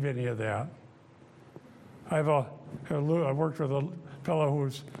don't believe any of that. I worked with a fellow who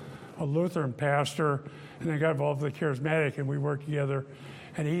was a Lutheran pastor, and then got involved with the Charismatic, and we worked together.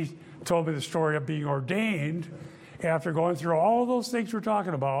 And he told me the story of being ordained after going through all those things we're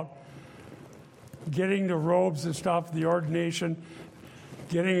talking about, getting the robes and stuff, the ordination,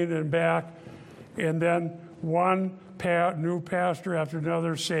 getting it in back, and then one new pastor after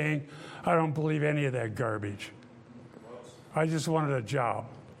another saying, I don't believe any of that garbage. I just wanted a job.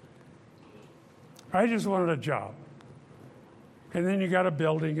 I just wanted a job. And then you got a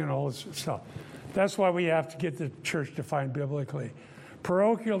building and all this stuff. That's why we have to get the church defined biblically.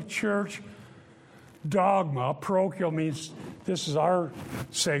 Parochial church dogma, parochial means this is our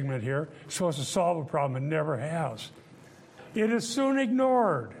segment here, it's supposed to solve a problem. It never has. It is soon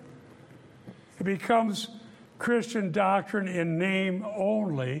ignored. It becomes Christian doctrine in name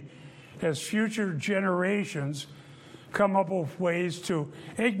only as future generations come up with ways to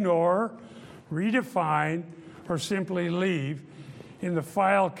ignore, redefine, or simply leave in the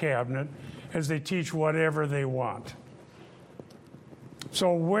file cabinet as they teach whatever they want.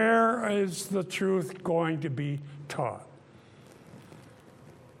 So where is the truth going to be taught?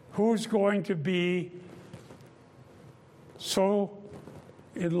 Who's going to be so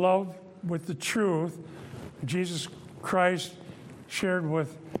in love with the truth Jesus Christ shared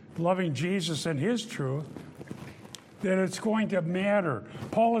with loving Jesus and his truth that it's going to matter?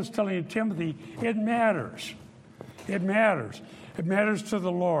 Paul is telling Timothy, it matters. It matters. It matters to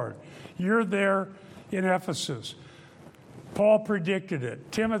the Lord. You're there in Ephesus. Paul predicted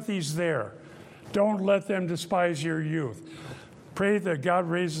it. Timothy's there. Don't let them despise your youth. Pray that God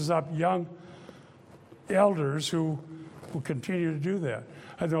raises up young elders who will continue to do that.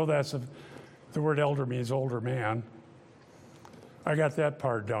 I know the word elder means older man. I got that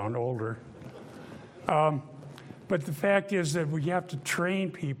part down, older. But the fact is that we have to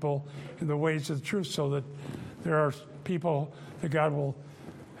train people in the ways of the truth so that there are people that God will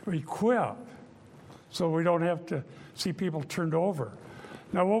equip so we don't have to see people turned over.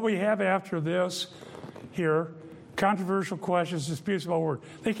 Now, what we have after this here, controversial questions, disputes about word,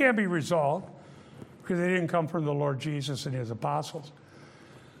 they can't be resolved because they didn't come from the Lord Jesus and his apostles.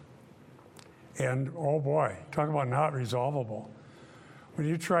 And, oh boy, talk about not resolvable. When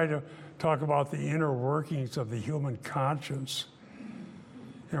you try to talk about the inner workings of the human conscience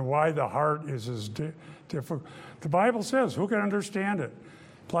and why the heart is as difficult, the Bible says, who can understand it?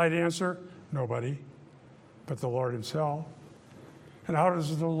 Applied answer, nobody but the Lord himself. And how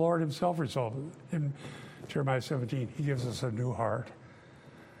does the Lord himself resolve it? In Jeremiah 17, he gives us a new heart.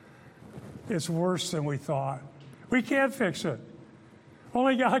 It's worse than we thought. We can't fix it.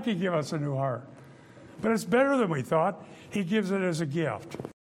 Only God can give us a new heart. But it's better than we thought. He gives it as a gift.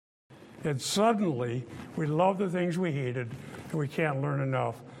 And suddenly, we love the things we hated, and we can't learn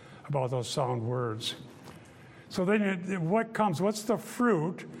enough about those sound words. So then what comes? What's the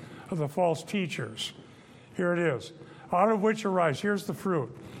fruit of the false teachers? Here it is. Out of which arise, here's the fruit: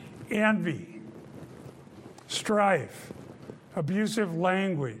 envy, strife, abusive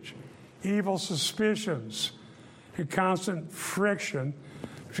language, evil suspicions, and constant friction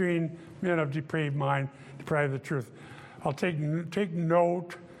between men of depraved mind, deprived of the truth. I'll take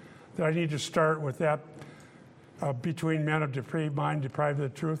note that I need to start with that between men of depraved mind, deprived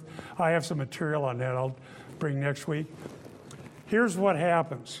of the truth. I have some material on that I'll bring next week. Here's what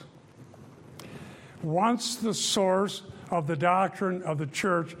happens. Once the source of the doctrine of the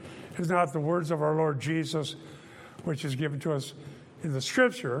church is not the words of our Lord Jesus, which is given to us in the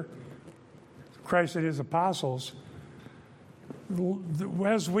Scripture, Christ and his apostles,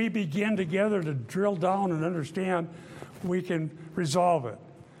 as we begin together to drill down and understand, we can resolve it.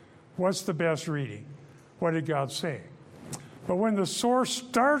 What's the best reading? What did God say? But when the source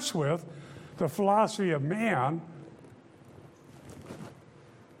starts with the philosophy of man,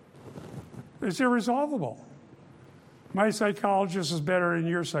 it's irresolvable. My psychologist is better than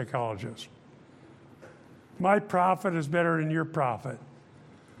your psychologist. My prophet is better than your prophet.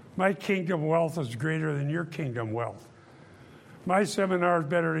 My kingdom wealth is greater than your kingdom wealth. My seminar is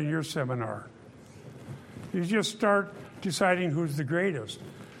better than your seminar. You just start deciding who's the greatest.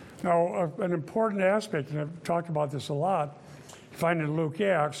 Now, an important aspect, and I've talked about this a lot, you find in Luke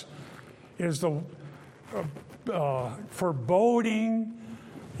Acts, is the foreboding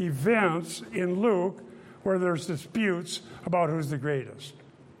events in Luke where there's disputes about who's the greatest.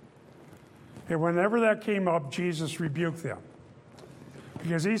 And whenever that came up, Jesus rebuked them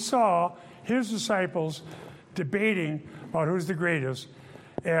because he saw his disciples debating about who's the greatest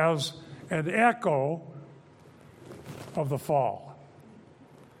as an echo of the fall.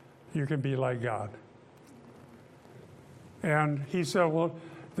 You can be like God. And he said, well,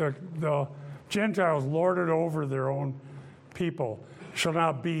 the Gentiles lorded over their own people. Shall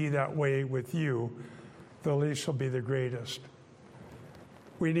not be that way with you. The least shall be the greatest.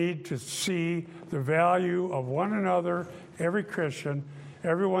 We need to see the value of one another, every Christian,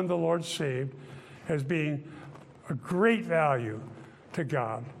 everyone the Lord saved, as being a great value to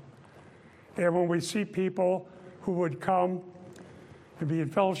God. And when we see people who would come and be in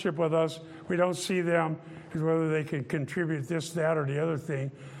fellowship with us, we don't see them as whether they can contribute this, that, or the other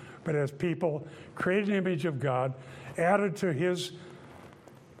thing, but as people created in the image of God, added to his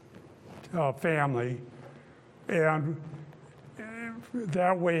family, and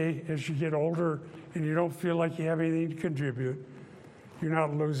that way, as you get older and you don't feel like you have anything to contribute, you're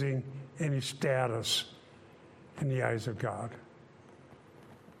not losing any status in the eyes of God.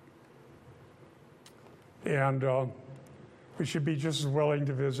 And we should be just as willing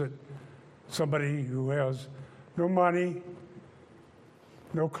to visit somebody who has no money,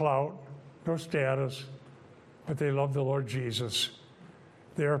 no clout, no status, but they love the Lord Jesus.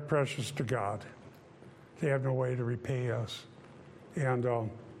 They are precious to God. They have no way to repay us. And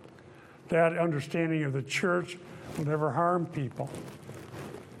that understanding of the church will never harm people.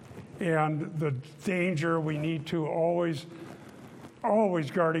 And the danger we need to always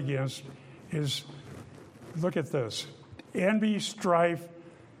guard against is, look at this, envy, strife,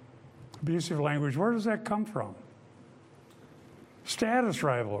 abusive language. Where does that come from? Status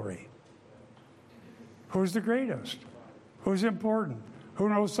rivalry. Who's the greatest? Who's important? Who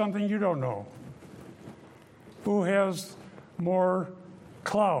knows something you don't know? Who has more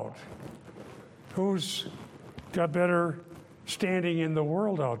clout? Who's got better standing in the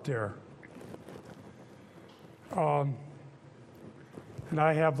world out there? And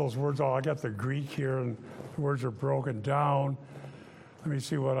I have those words all. I got the Greek here, and the words are broken down. Let me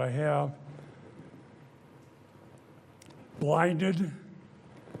see what I have. Blinded,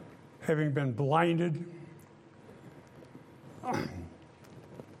 having been blinded. And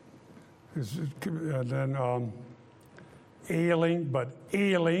then ailing, but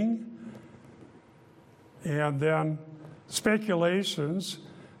ailing. And then speculations,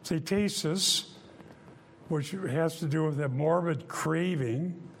 psaetesis, which has to do with a morbid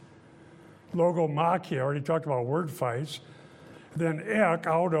craving. Logomachia, I already talked about word fights. Then ek,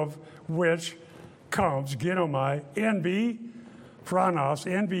 out of which comes ginomai, envy, phronos.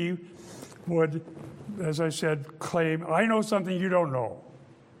 Envy would, as I said, claim, I know something you don't know.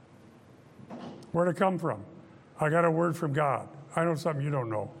 Where'd it come from? I got a word from God. I know something you don't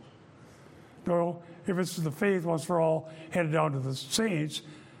know. No, if it's the faith once for all handed down to the saints,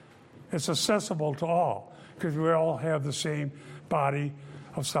 it's accessible to all because we all have the same body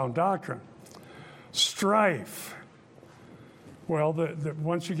of sound doctrine. Strife. Well,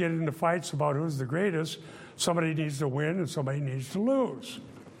 once you get into fights about who's the greatest, somebody needs to win and somebody needs to lose.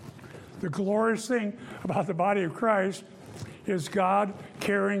 The glorious thing about the body of Christ is God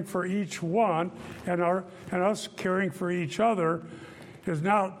caring for each one, and us caring for each other is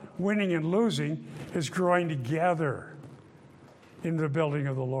not winning and losing, is growing together in the building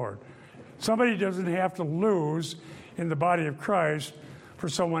of the Lord. Somebody doesn't have to lose in the body of Christ for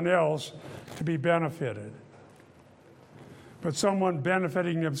someone else to be benefited. But someone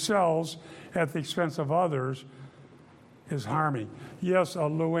benefiting themselves at the expense of others is harming. Yes,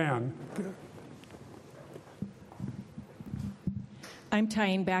 Luann. I'm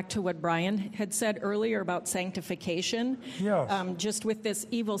tying back to what Brian had said earlier about sanctification. Yes. Just with this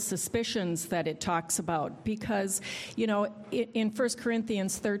evil suspicions that it talks about. Because, in 1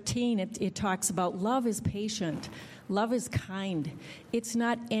 Corinthians 13, it talks about love is patient. Love is kind. It's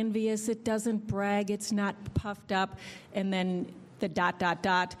not envious. It doesn't brag. It's not puffed up. And then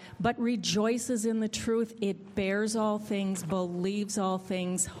the ... but rejoices in the truth. It bears all things, believes all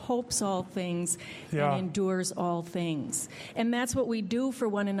things, hopes all things, and endures all things. And that's what we do for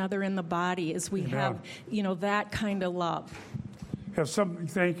one another in the body, is we have, that kind of love.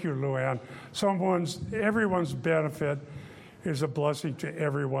 Thank you, Luann. Everyone's benefit is a blessing to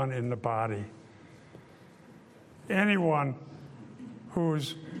everyone in the body. Anyone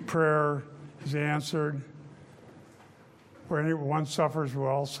whose prayer is answered, where anyone suffers, we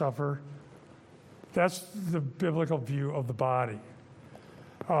all suffer. That's the biblical view of the body.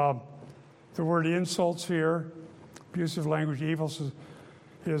 The word insults here, abusive language, evil,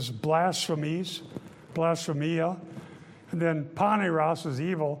 is blasphemies, blasphemia. And then paneros is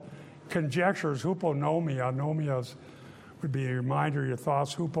evil. Conjectures, huponomia. Nomia would be a reminder of your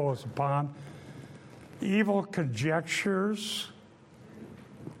thoughts. Hupo is upon. Evil conjectures.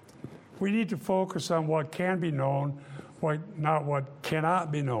 We need to focus on what can be known, not what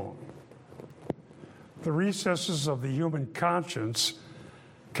cannot be known. The recesses of the human conscience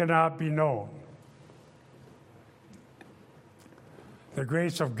cannot be known. The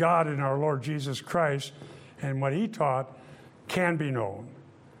grace of God in our Lord Jesus Christ and what he taught can be known.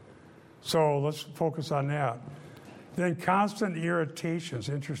 So let's focus on that. Then constant irritations,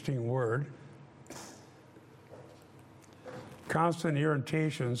 interesting word. Constant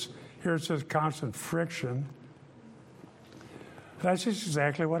irritations. Here it says constant friction. That's just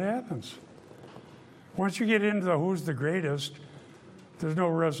exactly what happens. Once you get into who's the greatest, there's no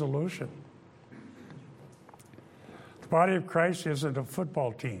resolution. The body of Christ isn't a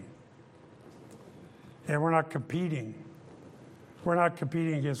football team. And we're not competing. We're not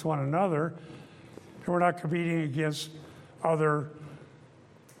competing against one another. And we're not competing against other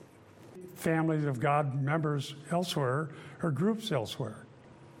families of God members elsewhere or groups elsewhere.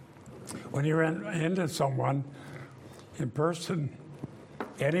 When you run into someone in person,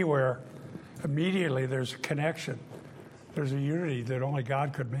 anywhere, immediately there's a connection. There's a unity that only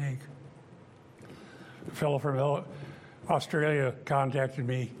God could make. A fellow from Australia contacted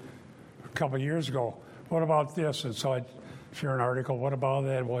me a couple of years ago. What about this? And so I share an article. What about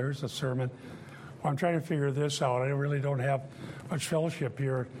that? Well, here's a sermon. Well, I'm trying to figure this out. I really don't have much fellowship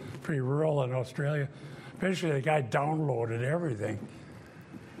here. Pretty rural in Australia. Eventually, the guy downloaded everything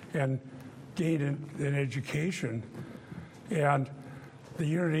and gained an education. And the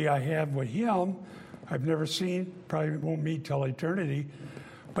unity I have with him, I've never seen, probably won't meet till eternity,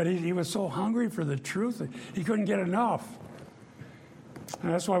 but he was so hungry for the truth that he couldn't get enough.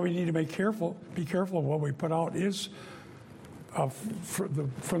 And that's why we need to be careful of what we put out is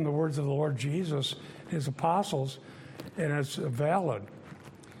from the words of the Lord Jesus, his apostles, and it's valid.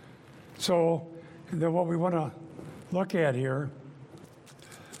 So then what we want to look at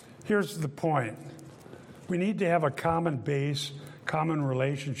here's the point. We need to have a common base, common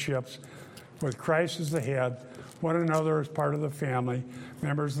relationships with Christ as the head, one another as part of the family,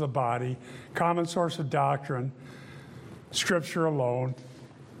 members of the body, common source of doctrine, Scripture alone,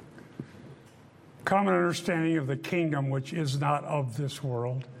 common understanding of the kingdom, which is not of this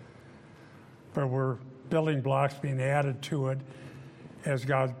world, but we're building blocks being added to it as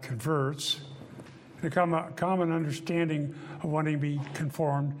God converts, and a common understanding of wanting to be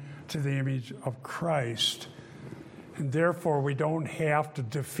conformed to the image of Christ. And therefore, we don't have to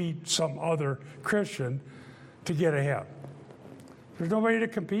defeat some other Christian to get ahead. There's nobody to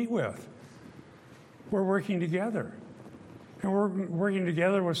compete with. We're working together. And we're working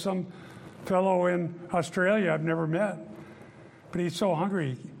together with some fellow in Australia I've never met. But he's so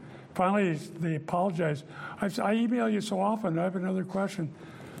hungry. Finally, they apologize. I email you so often. I have another question.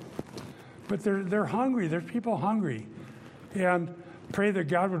 But they're hungry. There's people hungry. And pray that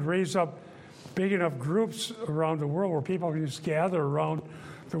God would raise up big enough groups around the world where people can just gather around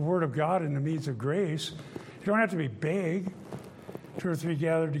the Word of God and the means of grace. You don't have to be big. 2 or 3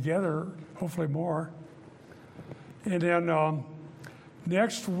 gathered together, hopefully more. And then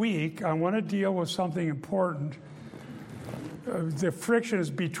next week, I want to deal with something important. The frictions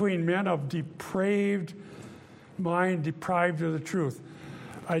between men of depraved mind, deprived of the truth.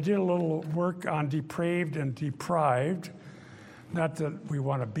 I did a little work on depraved and deprived. Not that we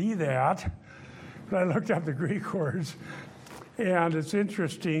want to be that, but I looked up the Greek words, and it's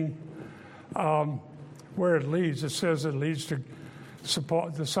interesting where it leads. It says it leads to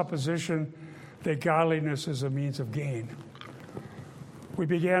the supposition that godliness is a means of gain. We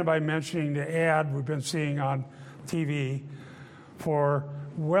began by mentioning the ad we've been seeing on TV for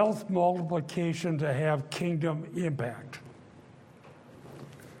wealth multiplication to have kingdom impact.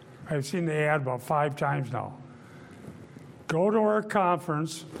 I've seen the ad about 5 times now. Go to our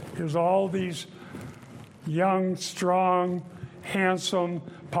conference. Here's all these young, strong, handsome,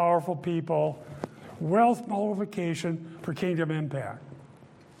 powerful people. Wealth multiplication for kingdom impact.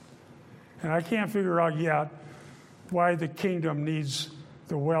 And I can't figure out yet why the kingdom needs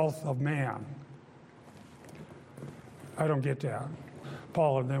the wealth of man. I don't get that.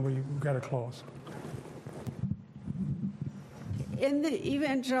 Paul, and then we've got to close. In the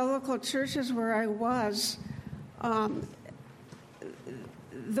evangelical churches where I was,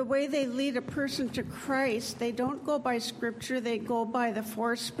 the way they lead a person to Christ, they don't go by Scripture, they go by the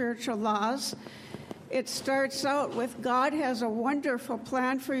 4 spiritual laws. It starts out with, God has a wonderful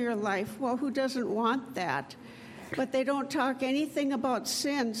plan for your life. Well, who doesn't want that? But they don't talk anything about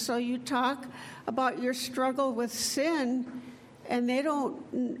sin. So you talk about your struggle with sin, and they don't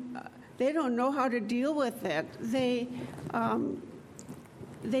know how to deal with it. They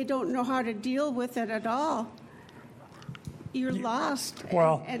don't know how to deal with it at all. You're lost.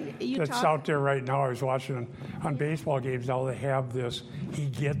 Well, and you that's out there right now. I was watching on baseball games. Now they have this, he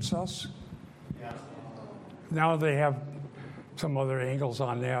gets us. Now they have some other angles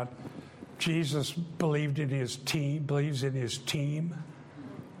on that. Jesus believes in his team.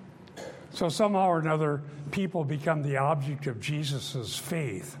 So somehow or another, people become the object of Jesus'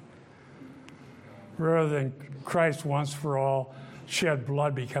 faith, rather than Christ once for all shed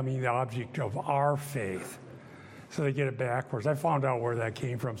blood becoming the object of our faith. So they get it backwards. I found out where that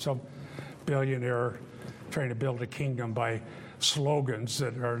came from. Some billionaire trying to build a kingdom by slogans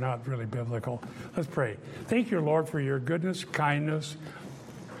that are not really biblical. Let's pray. Thank you, Lord, for your goodness, kindness,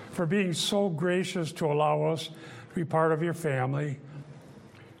 for being so gracious to allow us to be part of your family,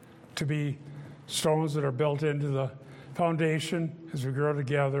 to be stones that are built into the foundation as we grow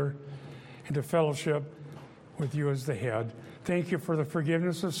together, and to fellowship with you as the head. Thank you for the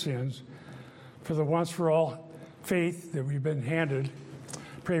forgiveness of sins, for the once for all faith that we've been handed.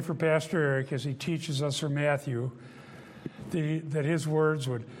 Pray for Pastor Eric as he teaches us from Matthew, that his words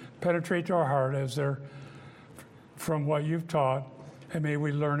would penetrate to our heart as they're from what you've taught, and may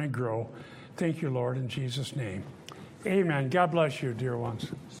we learn and grow. Thank you, Lord, in Jesus' name. Amen. God bless you, dear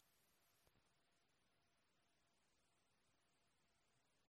ones.